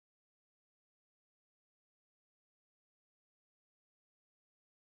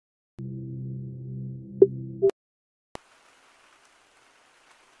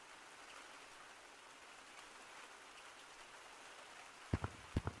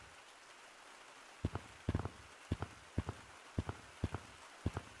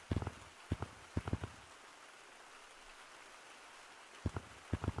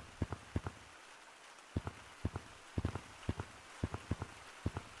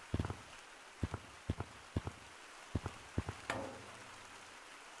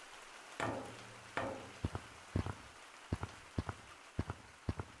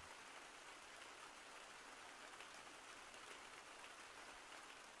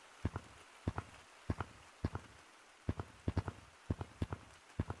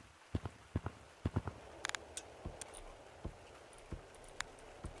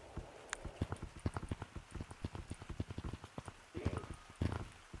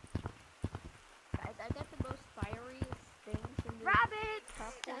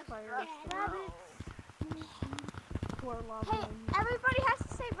fire. Rabbits. Poor lava. Hey, everybody has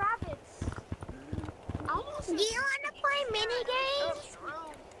to say rabbits. Do you want to play mini games?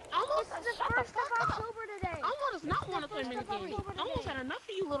 It's the 1st of October today. Elmo does not want to play mini games. Elmo's had enough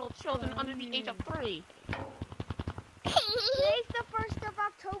of you little children under the age of 3. Today's the 1st of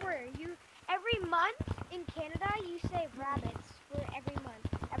October. Every month in Canada, you say rabbits for every month,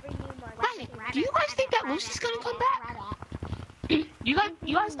 every new month. Hey, do you guys think that Lucy's gonna come back? You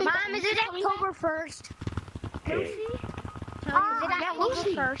guys think Mom, is it October 1st? Lucy? yeah,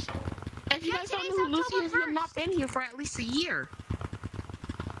 Lucy. 1st? If you guys don't know who Lucy is, you have not been here for at least a year.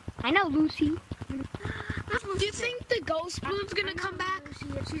 I know Lucy. Do you think the ghost spoon's gonna come back?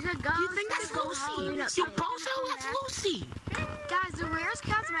 She's a ghost. Do you think that's Lucy? You both know that's Lucy. Guys, the rarest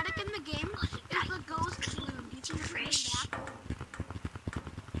cosmetic in the game is the ghost balloon. Do you think it's coming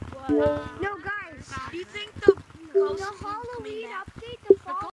back? No, guys. Do you think the ghost The balloon's coming Halloween back?